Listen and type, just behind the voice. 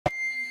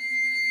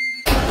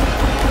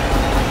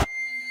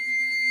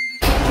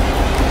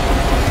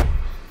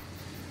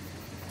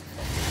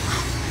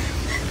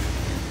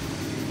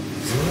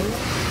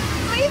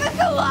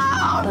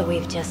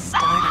just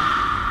started.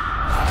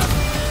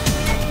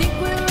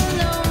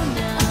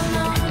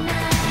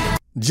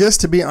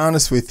 Just to be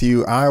honest with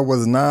you, I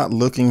was not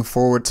looking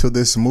forward to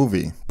this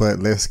movie, but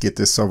let's get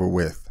this over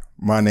with.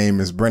 My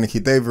name is Brennan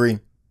Keith Avery,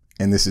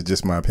 and this is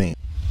just my opinion.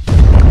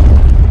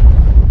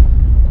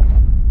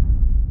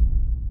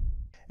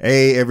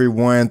 Hey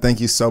everyone,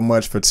 thank you so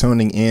much for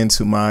tuning in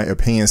to my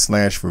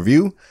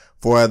opinion/review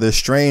for The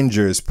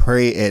Strangers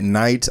Pray at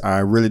Night. I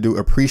really do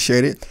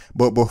appreciate it.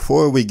 But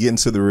before we get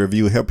into the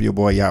review, help your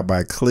boy out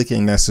by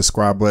clicking that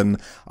subscribe button.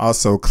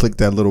 Also click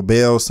that little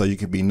bell so you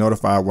can be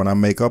notified when I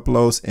make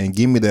uploads, and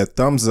give me that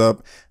thumbs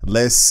up.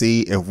 Let's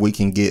see if we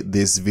can get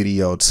this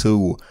video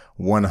to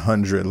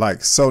 100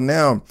 likes. So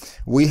now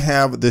we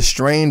have The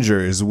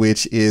Strangers,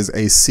 which is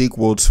a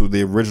sequel to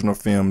the original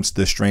films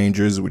The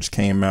Strangers, which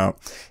came out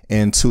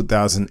in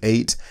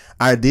 2008.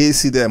 I did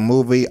see that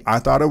movie. I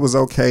thought it was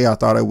okay. I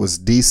thought it was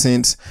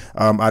decent.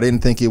 I didn't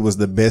think it was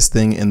the best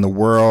thing in the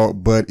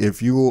world, but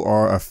if you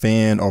are a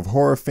fan of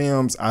horror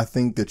films, I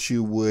think that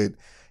you would,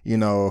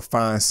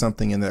 find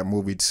something in that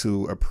movie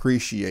to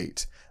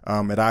appreciate.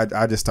 And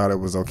I just thought it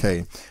was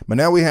okay. But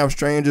now we have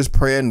Strangers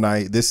Pray at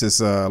Night. This is,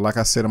 like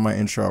I said in my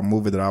intro, a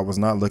movie that I was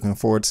not looking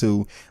forward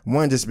to.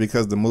 One, just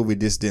because the movie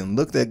just didn't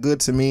look that good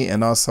to me.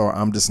 And also,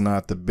 I'm just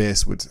not the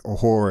best with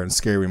horror and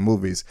scary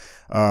movies.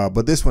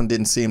 But this one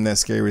didn't seem that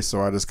scary,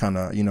 so I just kind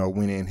of,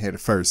 went in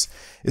head first.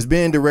 It's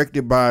being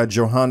directed by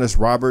Johannes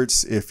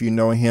Roberts. If you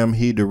know him,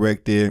 he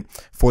directed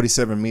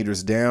 47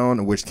 Meters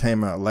Down, which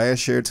came out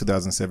last year,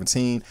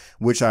 2017,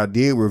 which I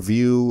did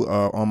review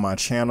on my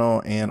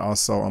channel and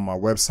also on my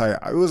website.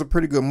 It was a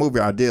pretty good movie.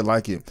 I did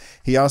like it.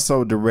 He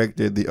also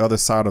directed The Other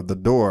Side of the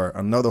Door,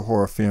 another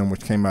horror film,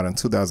 which came out in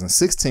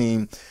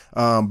 2016,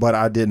 but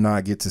I did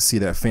not get to see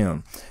that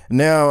film.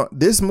 Now,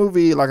 this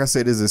movie, like I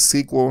said, is a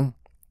sequel.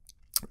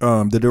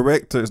 The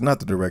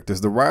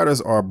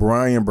writers are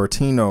Brian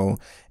Bertino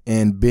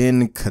and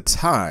Ben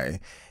Katai.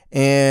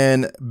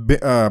 And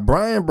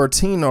Brian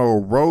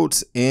Bertino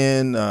wrote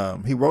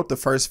he wrote the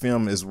first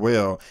film as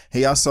well.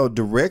 He also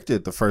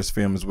directed the first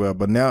film as well,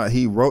 but now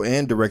he wrote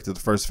and directed the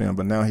first film,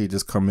 but now he's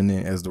just coming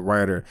in as the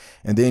writer.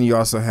 And then you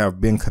also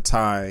have Ben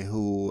Katai,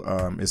 who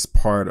is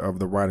part of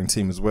the writing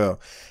team as well.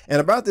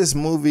 And about this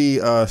movie,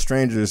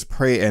 Strangers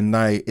Pray at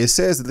Night, it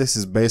says that this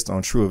is based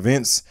on true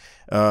events.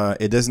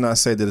 It does not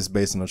say that it's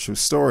based on a true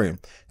story.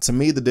 To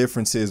me, the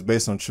difference is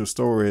based on true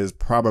story is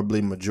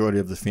probably majority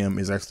of the film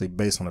is actually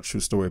based on a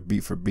true story,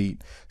 beat for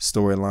beat,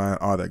 storyline,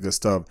 all that good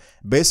stuff.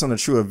 Based on a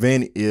true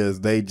event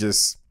is they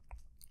just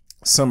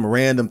some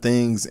random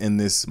things in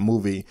this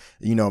movie,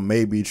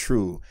 may be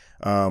true.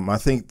 I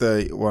think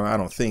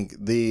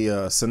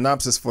the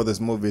synopsis for this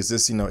movie is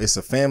this, it's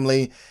a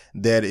family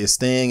that is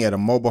staying at a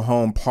mobile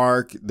home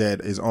park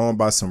that is owned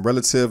by some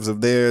relatives of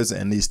theirs,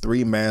 and these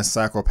three masked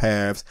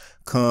psychopaths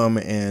come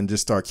and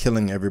just start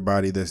killing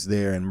everybody that's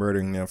there and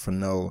murdering them for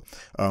no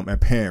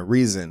apparent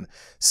reason.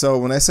 So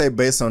when I say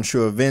based on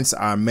true events,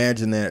 I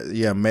imagine that,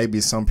 yeah, maybe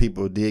some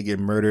people did get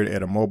murdered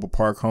at a mobile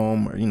park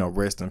home,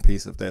 rest in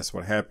peace if that's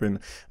what happened.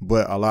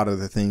 But a lot of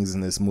the things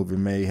in this movie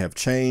may have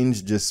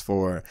changed just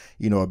for,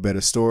 a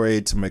better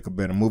story, to make a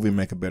better movie,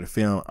 make a better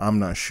film. I'm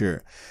not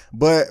sure.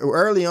 But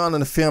early on in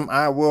the film,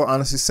 I will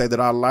honestly say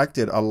that I liked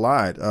it a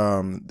lot.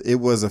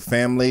 It was a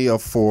family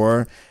of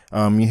four.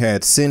 You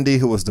had Cindy,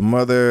 who was the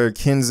mother,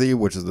 Kenzie,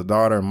 which is the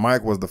daughter,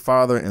 Mike was the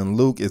father, and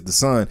Luke is the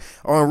son.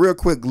 Oh, and real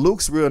quick,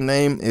 Luke's real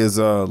name is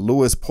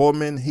Louis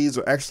Pullman. He's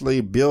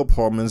actually Bill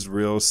Pullman's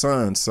real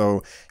son. So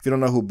if you don't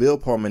know who Bill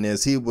Pullman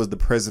is, he was the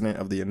president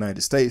of the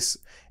United States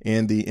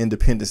in the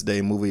Independence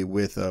Day movie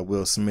with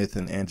Will Smith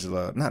and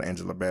not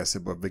Angela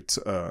Bassett, but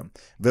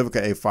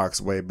Vivica A.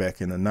 Fox way back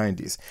in the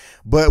 90s.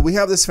 But we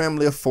have this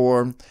family of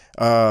four.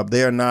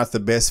 They are not the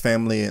best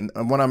family. And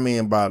what I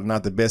mean by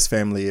not the best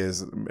family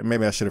is,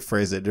 maybe I should have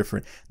phrased that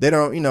different. They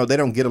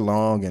don't get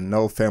along, and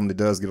no family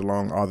does get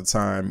along all the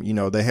time.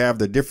 They have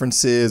the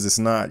differences. It's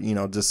not,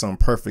 just some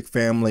perfect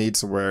family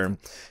to where,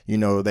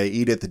 they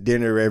eat at the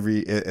dinner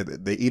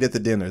they eat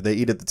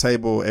at the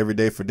table every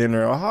day for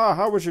dinner. Oh,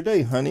 how was your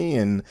day, honey?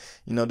 And,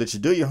 did you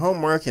do your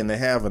homework? And they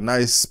have a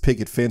nice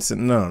picket fence.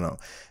 And no.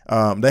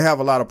 They have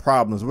a lot of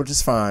problems, which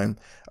is fine.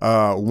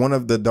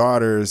 The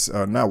daughters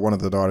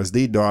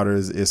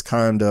is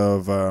kind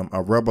of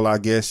a rebel, I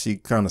guess. She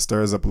kind of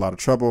stirs up a lot of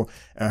trouble,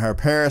 and her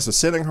parents are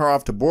sending her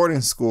off to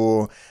boarding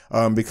school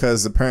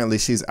because apparently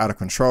she's out of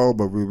control,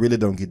 but we really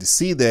don't get to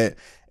see that.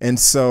 And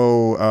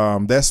so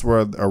that's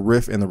where a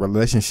rift in the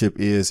relationship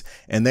is,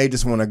 and they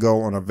just want to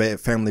go on a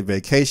family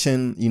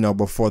vacation,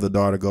 before the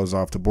daughter goes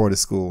off to boarding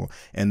school,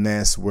 and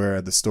that's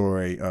where the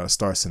story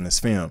starts in this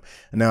film.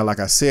 Now, like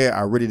I said,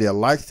 I really did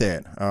like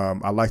that.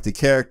 I like the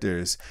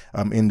characters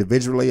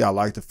individually. I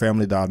like the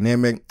family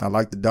dynamic. I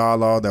like the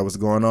dialogue that was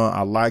going on.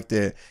 I like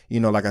that,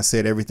 like I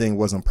said, everything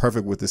wasn't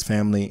perfect with this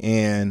family,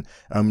 and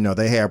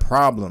they had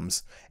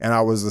problems. And I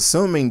was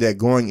assuming that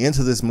going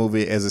into this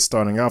movie, as it's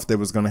starting off, they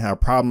was going to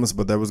have problems,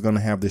 but there was going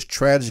to have this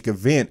tragic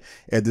event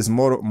at this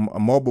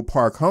mobile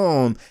park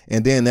home,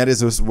 and then that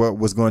is what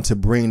was going to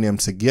bring them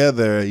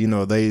together. You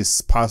know, they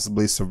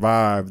possibly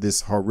survived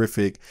this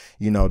horrific,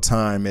 you know,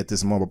 time at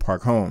this mobile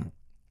park home.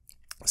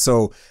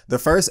 So the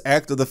first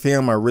act of the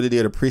film, I really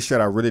did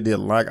appreciate. I really did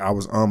like. I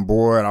was on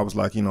board. I was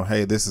like, you know,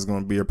 hey, this is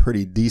going to be a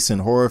pretty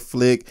decent horror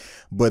flick.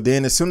 But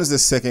then as soon as the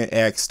second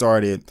act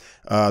started,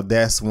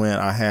 that's when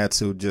I had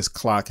to just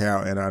clock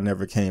out, and I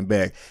never came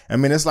back. I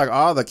mean, it's like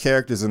all the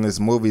characters in this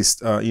movie,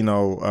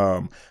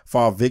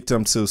 fall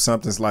victim to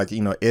something like,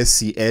 you know,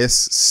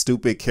 SCS,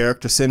 stupid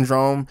character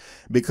syndrome,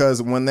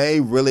 because when they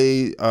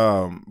really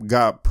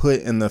got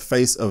put in the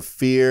face of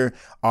fear,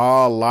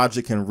 all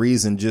logic and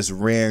reason just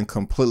ran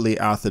completely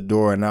out the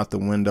door and out the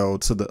window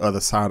to the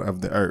other side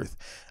of the earth.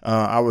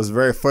 I was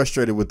very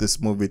frustrated with this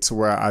movie to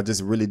where I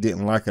just really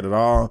didn't like it at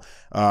all.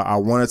 I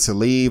wanted to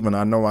leave, and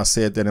I know I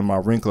said that in my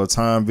Wrinkle of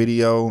Time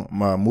video,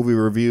 my movie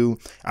review.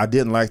 I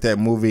didn't like that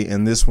movie,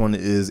 and this one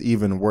is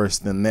even worse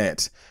than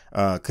that.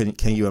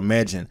 Can you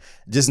imagine?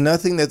 Just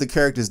nothing that the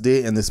characters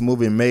did in this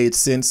movie made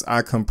sense.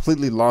 I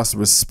completely lost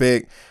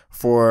respect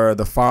for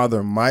the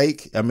father,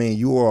 Mike. I mean,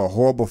 you are a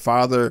horrible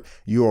father.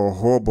 You are a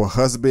horrible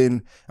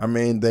husband. I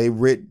mean, they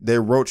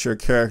wrote your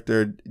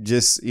character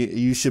just,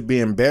 you should be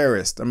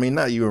embarrassed. I mean,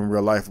 not you in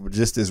real life, but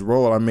just this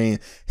role. I mean,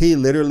 he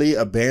literally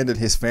abandoned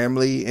his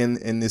family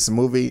in this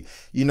movie.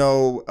 You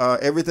know,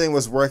 everything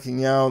was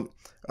working out.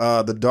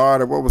 The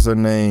daughter, what was her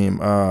name?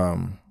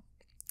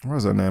 What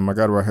was her name? I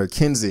got it right here.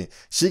 Kinsey.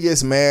 She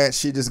gets mad.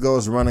 She just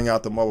goes running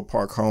out the mobile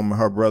park home, and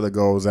her brother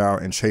goes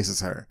out and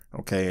chases her.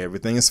 Okay,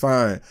 everything is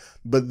fine.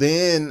 But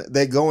then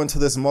they go into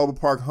this mobile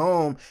park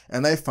home,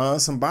 and they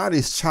find some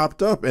bodies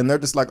chopped up, and they're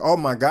just like, oh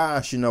my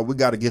gosh, you know, we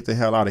got to get the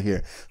hell out of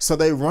here. So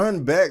they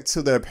run back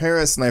to their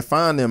parents, and they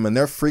find them, and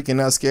they're freaking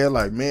out, scared,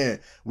 like, man,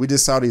 we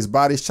just saw these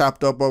bodies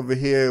chopped up over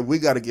here. We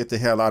got to get the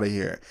hell out of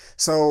here.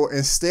 So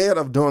instead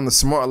of doing the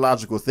smart,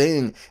 logical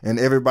thing and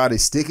everybody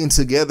sticking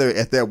together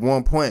at that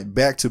one point,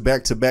 back to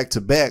back to back to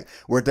back,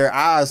 with their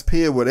eyes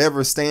peeled,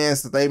 whatever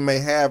stance that they may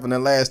have in their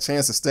last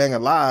chance of staying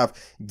alive,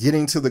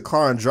 getting to the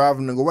car and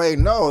driving away.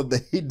 No,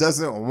 he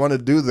doesn't want to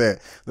do that.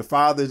 The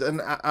father, and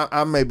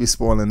I may be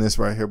spoiling this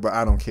right here, but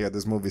I don't care.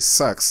 This movie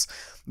sucks.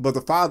 But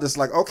the father's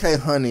like, okay,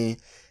 honey,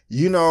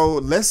 you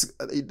know,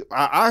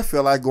 I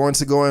feel like going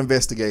to go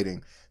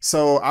investigating.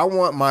 So I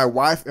want my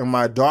wife and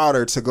my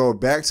daughter to go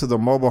back to the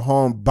mobile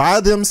home by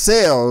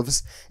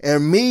themselves,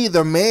 and me,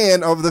 the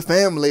man of the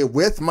family,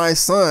 with my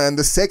son,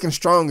 the second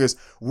strongest,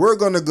 we're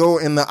going to go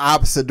in the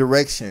opposite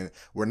direction.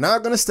 We're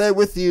not going to stay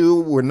with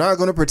you. We're not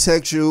going to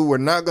protect you. We're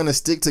not going to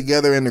stick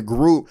together in a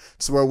group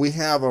to where we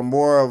have a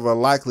more of a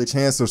likely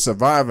chance of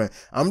surviving.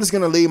 I'm just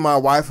going to leave my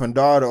wife and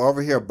daughter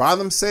over here by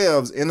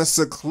themselves in a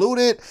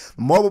secluded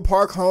mobile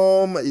park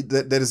home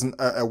that is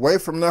away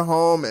from their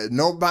home.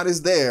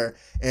 Nobody's there.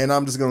 And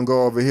I'm just going to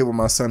go over here with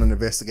my son and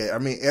investigate. I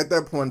mean, at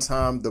that point in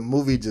time, the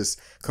movie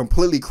just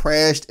completely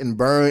crashed and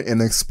burned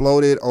and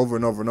exploded over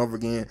and over and over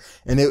again.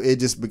 And it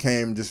just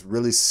became just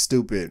really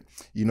stupid,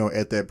 you know,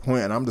 at that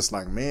point. And I'm just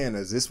like, man,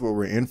 is this what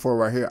we're in for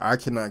right here? I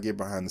cannot get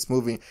behind this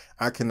movie.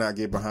 I cannot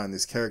get behind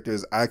these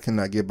characters. I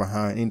cannot get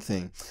behind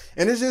anything.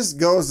 And it just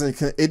goes,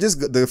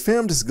 the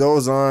film just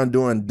goes on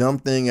doing dumb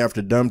thing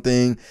after dumb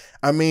thing.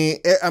 I mean,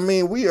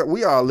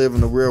 we all live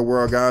in the real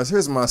world, guys.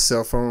 Here's my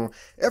cell phone.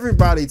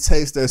 Everybody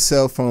takes their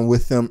cell phone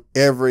with them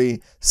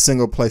every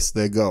single place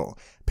they go.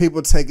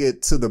 People take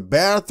it to the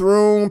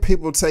bathroom.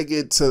 People take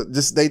it to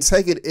they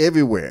take it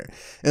everywhere.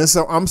 And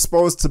so I'm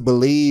supposed to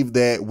believe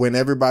that when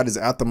everybody's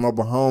at the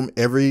mobile home,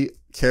 every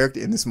character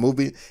in this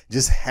movie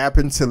just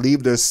happened to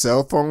leave their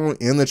cell phone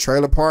in the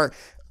trailer park,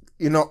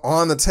 you know,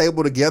 on the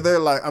table together.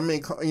 Like, I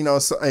mean, you know,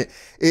 so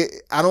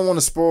I don't want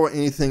to spoil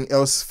anything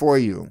else for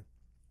you,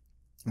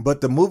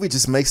 but the movie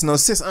just makes no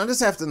sense. I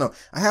just have to know.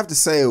 I have to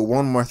say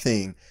one more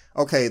thing.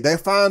 Okay, they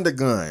find a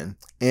gun,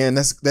 and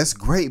that's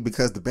great,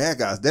 because the bad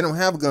guys, they don't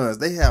have guns.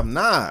 They have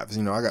knives.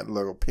 You know, I got a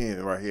little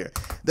pen right here.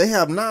 They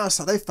have knives,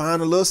 so they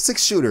find a little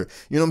 6-shooter.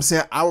 You know what I'm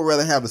saying? I would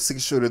rather have a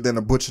 6-shooter than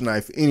a butcher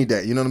knife any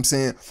day. You know what I'm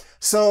saying?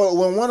 So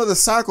when one of the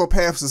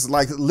psychopaths is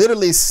like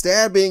literally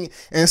stabbing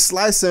and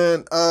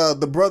slicing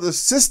the brother's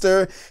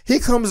sister, he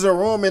comes to the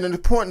room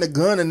and pointing the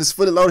gun and it's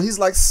fully loaded. He's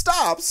like,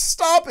 stop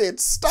it,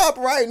 stop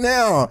right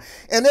now.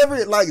 And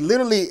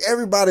literally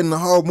everybody in the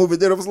whole movie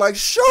theater was like,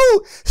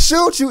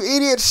 shoot, you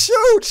idiot,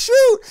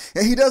 shoot.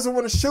 And he doesn't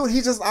want to shoot.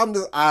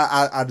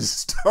 I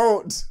just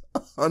don't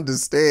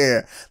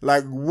understand,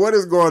 like, what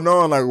is going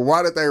on. Like,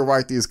 why did they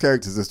write these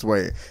characters this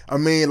way? I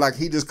mean, like,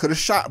 he just could have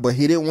shot, but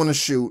he didn't want to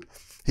shoot.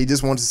 He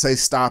just wanted to say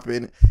stop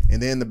it.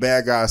 And then the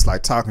bad guy's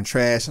like talking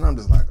trash. And I'm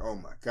just like, oh oh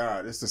my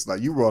God, it's just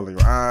like you rolling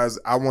your eyes.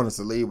 I wanted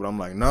to leave, but I'm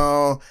like,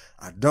 no,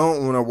 I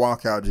don't want to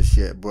walk out just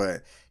yet.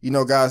 But you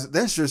know, guys,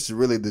 that's just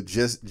really the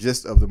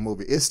gist of the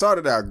movie. It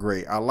started out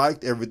great. I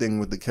liked everything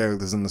with the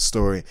characters in the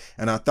story,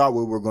 and I thought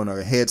we were going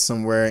to head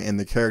somewhere, and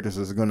the characters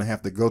was going to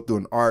have to go through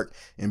an arc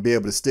and be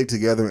able to stick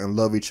together and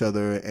love each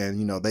other, and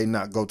you know, they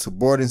not go to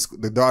boarding school,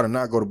 the daughter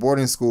not go to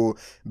boarding school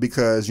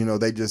because you know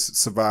they just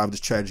survived this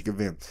tragic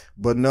event.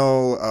 But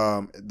no,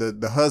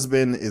 the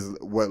husband is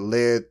what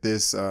led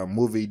this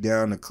movie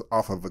down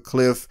off of a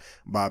cliff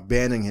by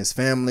banning his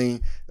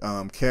family.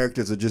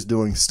 Characters are just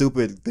doing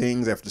stupid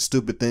things after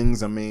stupid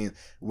things. I mean,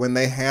 when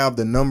they have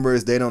the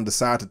numbers, they don't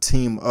decide to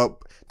team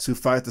up to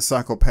fight the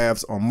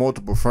psychopaths on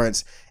multiple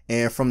fronts.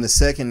 And from the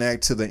second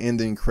act to the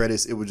ending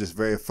credits, it was just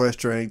very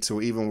frustrating,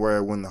 to even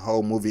where when the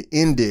whole movie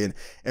ended,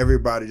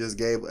 everybody just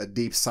gave a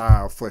deep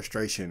sigh of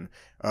frustration,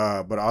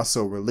 but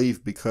also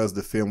relief because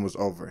the film was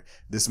over.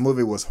 This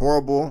movie was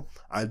horrible.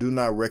 I do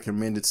not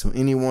recommend it to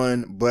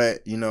anyone,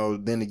 but you know,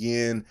 then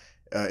again,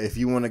 if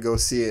you want to go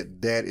see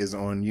it, that is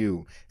on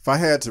you. If I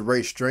had to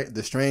rate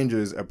The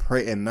Strangers A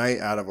Prey at Night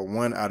out of a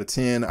 1 out of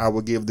 10, I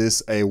would give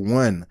this a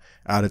 1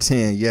 out of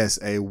 10. Yes,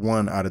 a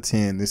 1 out of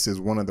 10. This is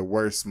one of the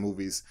worst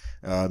movies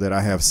that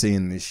I have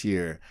seen this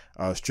year,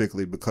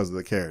 strictly because of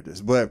the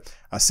characters. But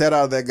I said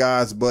all that,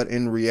 guys, but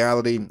in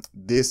reality,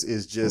 this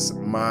is just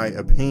my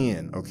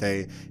opinion,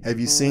 okay? Have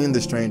you seen The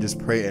Strangers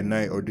Prey at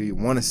Night, or do you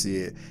want to see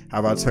it?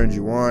 Have I turned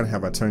you on?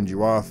 Have I turned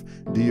you off?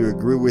 Do you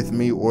agree with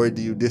me, or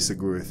do you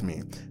disagree with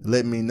me?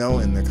 Let me know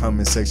in the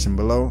comment section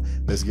below.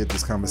 Let's get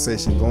this conversation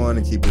going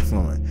and keep it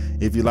flowing.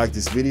 If you like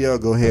this video,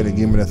 go ahead and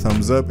give me the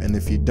thumbs up, and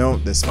if you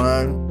don't, that's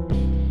fine.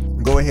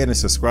 Go ahead and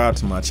subscribe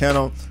to my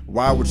channel.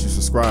 Why would you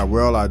subscribe?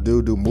 Well, I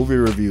do movie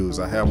reviews.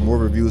 I have more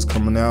reviews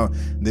coming out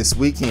this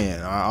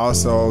weekend. I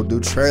also do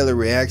trailer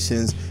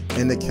reactions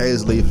and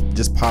occasionally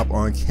just pop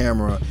on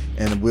camera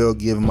and will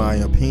give my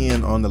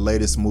opinion on the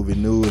latest movie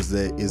news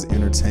that is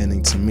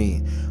entertaining to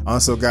me.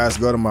 Also, guys,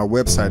 go to my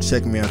website,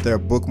 check me out there,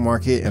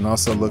 bookmark it, and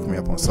also look me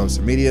up on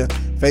social media,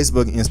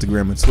 Facebook,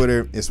 Instagram, and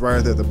Twitter. It's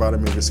right there at the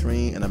bottom of your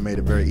screen, and I made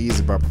it very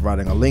easy by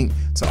providing a link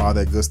to all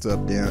that good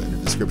stuff down in the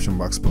description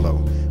box below.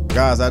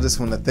 Guys, I just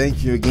want to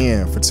thank you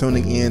again for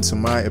tuning in to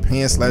my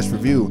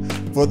opinion/review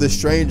for The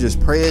Strangers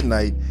Prey at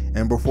Night.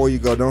 And before you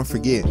go, don't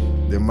forget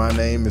that my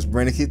name is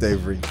Brandon Keith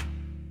Avery,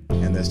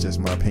 and that's just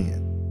my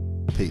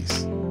opinion.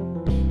 Peace.